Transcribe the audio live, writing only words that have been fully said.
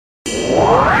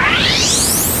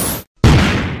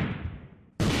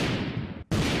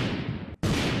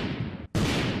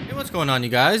What's going on, you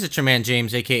guys? It's your man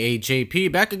James, aka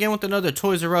JP, back again with another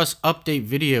Toys R Us update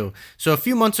video. So a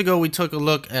few months ago we took a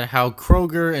look at how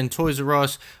Kroger and Toys R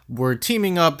Us were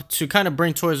teaming up to kind of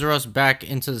bring Toys R Us back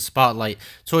into the spotlight.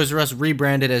 Toys R Us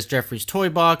rebranded as Geoffreys Toy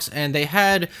Box, and they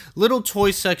had little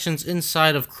toy sections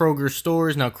inside of Kroger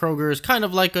stores. Now Kroger is kind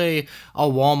of like a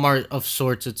Walmart of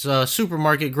sorts. It's a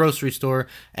supermarket grocery store,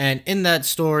 and in that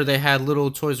store they had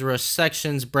little Toys R Us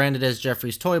sections branded as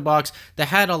Geoffreys Toy Box that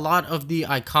had a lot of the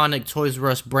iconic Toys R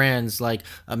Us brands like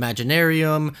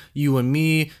Imaginarium, You and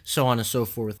Me, so on and so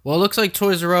forth. Well, it looks like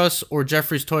Toys R Us or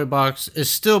Geoffreys Toy Box is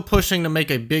still pushing to make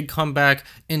a big comeback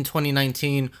in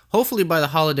 2019, hopefully by the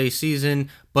holiday season,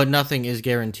 but nothing is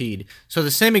guaranteed. So the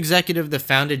same executive that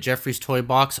founded Geoffreys Toy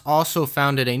Box also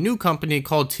founded a new company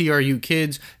called TRU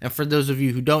Kids, and for those of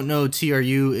you who don't know,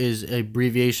 TRU is an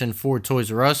abbreviation for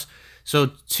Toys R Us.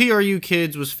 So TRU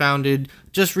Kids was founded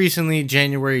just recently,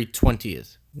 January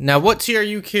 20th. Now, what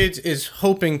TRU Kids is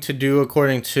hoping to do,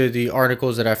 according to the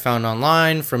articles that I found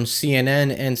online from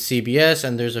CNN and CBS,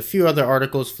 and there's a few other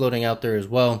articles floating out there as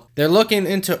well, they're looking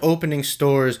into opening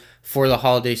stores for the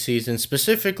holiday season,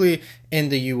 specifically in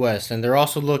the US, and they're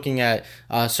also looking at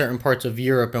certain parts of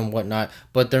Europe and whatnot,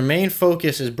 but their main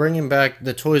focus is bringing back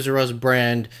the Toys R Us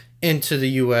brand into the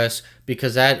US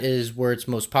because that is where it's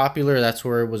most popular. That's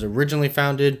where it was originally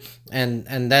founded,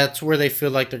 and that's where they feel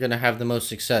like they're going to have the most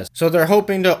success. So they're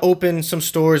hoping to open some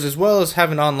stores as well as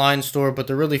have an online store, but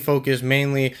they're really focused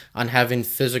mainly on having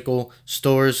physical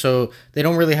stores, so they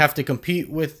don't really have to compete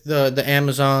with the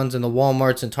Amazons and the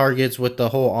Walmarts and Targets with the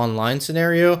whole online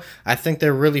scenario. I think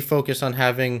they're really focused on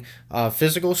having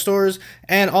physical stores,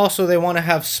 and also they want to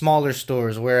have smaller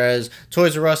stores, whereas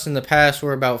Toys R Us in the past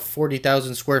were about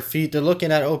 40,000 square feet. They're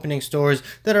looking at opening stores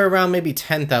that are around maybe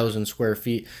 10,000 square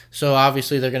feet. So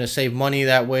obviously they're going to save money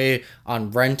that way on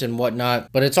rent and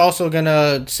whatnot, but it's also going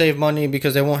to save money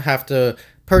because they won't have to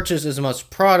purchase as much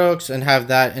products and have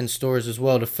that in stores as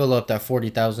well to fill up that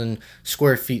 40,000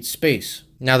 square feet space.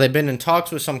 Now, they've been in talks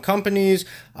with some companies.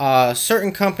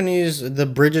 Certain companies, the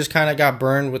bridges kind of got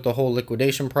burned with the whole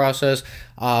liquidation process,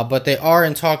 but they are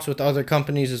in talks with other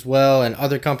companies as well, and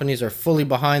other companies are fully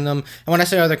behind them. And when I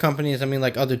say other companies, I mean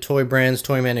like other toy brands,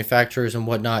 toy manufacturers and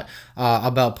whatnot,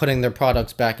 about putting their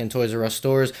products back in Toys R Us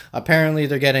stores. Apparently,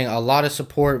 they're getting a lot of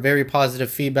support, very positive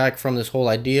feedback from this whole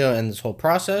idea and this whole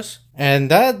process.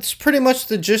 And that's pretty much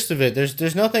the gist of it.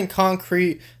 There's nothing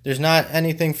concrete. There's not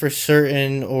anything for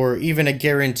certain or even a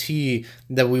guarantee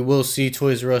that we will see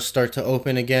Toys R Us start to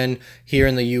open again here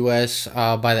in the US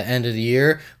by the end of the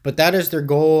year. But that is their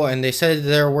goal, and they said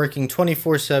they're working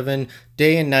 24/7,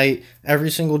 day and night,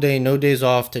 every single day, no days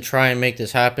off, to try and make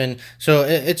this happen. So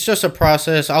it's just a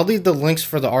process. I'll leave the links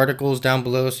for the articles down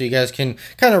below so you guys can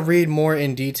kind of read more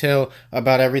in detail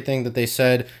about everything that they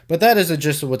said. But that is the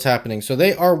gist of what's happening. So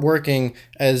they are working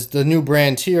as the new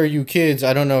brand TRU Kids.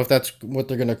 I don't know if that's what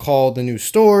they're going to call the new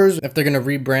stores, if they're going to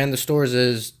rebrand the stores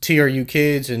as TRU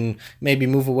Kids and maybe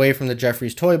move away from the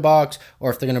Geoffreys Toy Box, or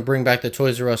if they're going to bring back the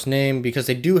Toys R Us name, because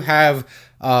they do have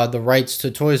the rights to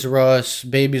Toys R Us,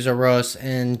 Babies R Us,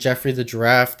 and Geoffrey the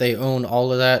Giraffe. They own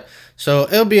all of that. So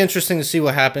it'll be interesting to see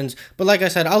what happens. But like I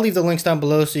said, I'll leave the links down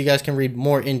below so you guys can read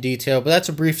more in detail. But that's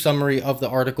a brief summary of the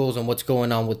articles and what's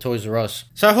going on with Toys R Us.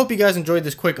 So I hope you guys enjoyed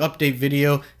this quick update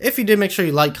video. If you did, make sure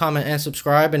you like, comment, and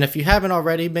subscribe. And if you haven't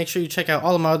already, make sure you check out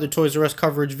all of my other Toys R Us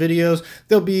coverage videos.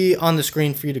 They'll be on the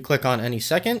screen for you to click on any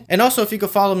second. And also, if you could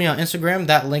follow me on Instagram,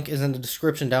 that link is in the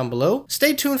description down below.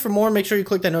 Stay tuned for more. Make sure you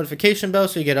click that notification bell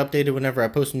so you get updated whenever I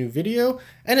post a new video.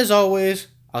 And as always,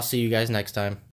 I'll see you guys next time.